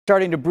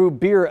Starting to brew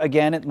beer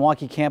again at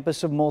Milwaukee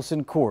campus of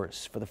Molson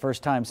Coors for the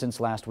first time since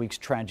last week's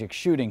tragic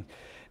shooting.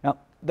 Now,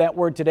 that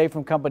word today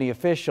from company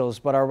officials,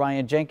 but our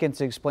Ryan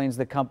Jenkins explains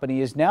the company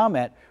is now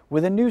met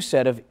with a new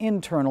set of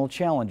internal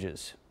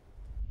challenges.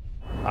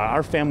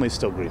 Our family's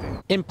still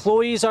grieving.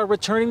 Employees are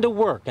returning to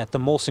work at the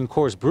Molson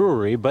Coors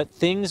brewery, but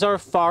things are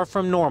far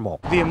from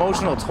normal. The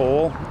emotional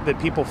toll that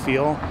people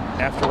feel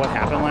after what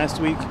happened last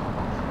week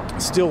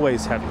still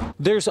weighs heavy.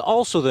 There's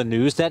also the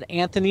news that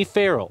Anthony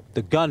Farrell,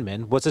 the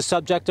gunman, was the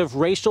subject of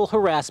racial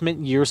harassment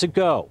years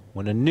ago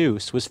when a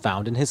noose was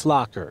found in his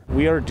locker.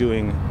 We are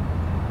doing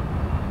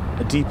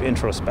a deep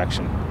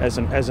introspection as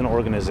an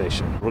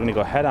organization. We're going to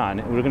go head on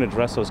and we're going to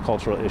address those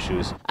cultural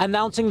issues.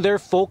 Announcing their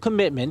full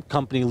commitment,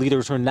 company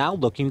leaders are now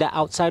looking to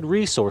outside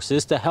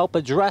resources to help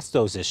address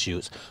those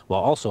issues,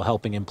 while also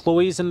helping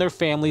employees and their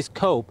families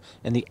cope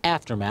in the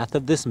aftermath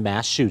of this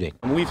mass shooting.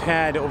 We've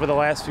had, over the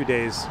last few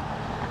days,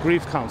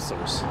 grief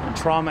counselors and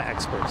trauma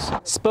experts.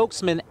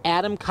 Spokesman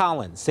Adam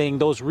Collins saying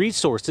those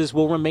resources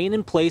will remain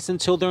in place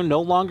until they're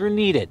no longer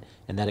needed,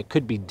 and that it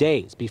could be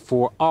days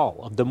before all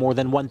of the more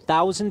than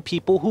 1,000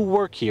 people who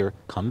work here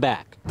come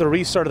back. The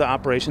restart of the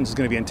operations is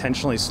going to be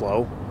intentionally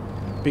slow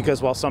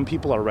because while some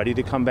people are ready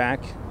to come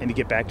back and to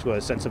get back to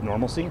a sense of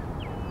normalcy,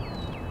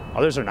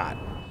 others are not.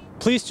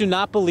 Police do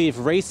not believe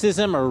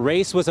racism or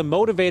race was a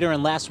motivator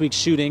in last week's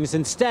shootings.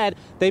 Instead,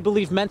 they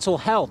believe mental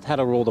health had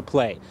a role to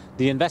play.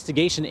 The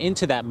investigation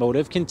into that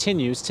motive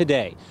continues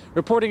today.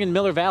 Reporting in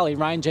Miller Valley,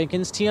 Ryan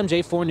Jenkins,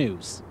 TMJ4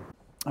 News.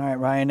 All right,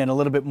 Ryan, and a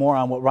little bit more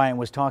on what Ryan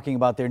was talking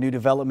about, their new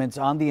developments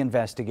on the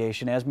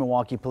investigation, as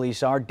Milwaukee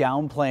police are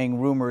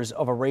downplaying rumors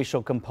of a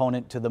racial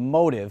component to the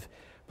motive.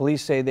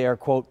 Police say they are,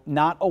 quote,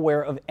 not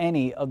aware of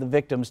any of the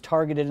victims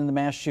targeted in the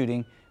mass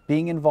shooting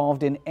being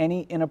involved in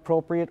any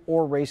inappropriate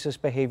or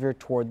racist behavior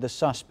toward the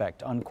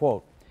suspect,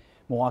 unquote.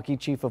 Milwaukee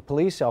Chief of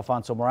Police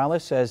Alfonso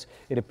Morales says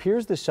it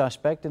appears the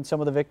suspect and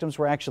some of the victims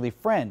were actually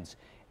friends,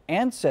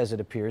 and says it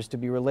appears to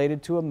be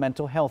related to a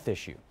mental health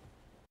issue.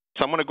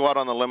 So I'm going to go out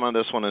on the limb on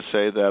this one and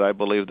say that I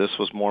believe this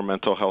was more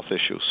mental health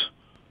issues.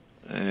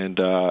 And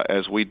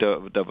as we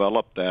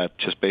develop that,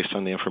 just based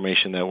on the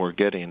information that we're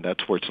getting,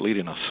 that's where it's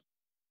leading us.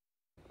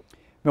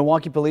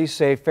 Milwaukee police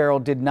say Farrell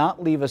did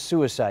not leave a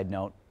suicide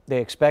note. They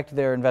expect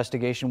their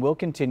investigation will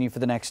continue for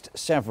the next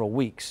several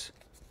weeks.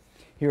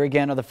 Here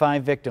again are the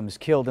 5 victims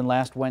killed in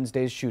last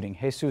Wednesday's shooting: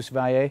 Jesus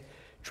Valle,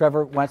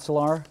 Trevor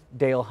Wetzlar,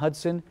 Dale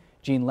Hudson,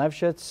 Gene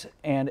Levschitz,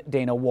 and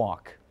Dana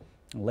Walk.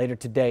 Later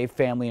today,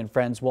 family and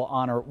friends will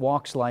honor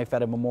Walk's life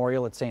at a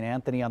memorial at St.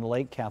 Anthony on the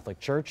Lake Catholic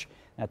Church.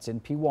 That's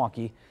in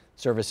Pewaukee.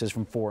 Services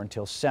from 4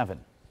 until 7.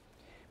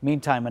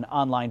 Meantime, an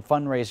online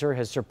fundraiser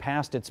has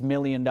surpassed its $1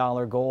 million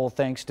goal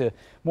thanks to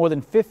more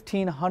than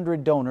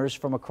 1,500 donors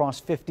from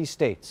across 50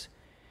 states.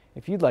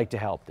 If you'd like to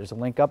help, there's a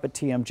link up at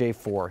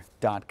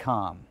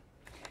TMJ4.com.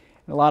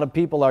 And a lot of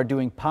people are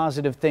doing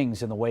positive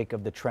things in the wake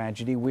of the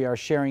tragedy. We are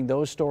sharing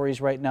those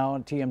stories right now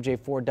on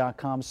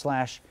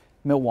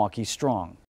TMJ4.com/Milwaukee Strong.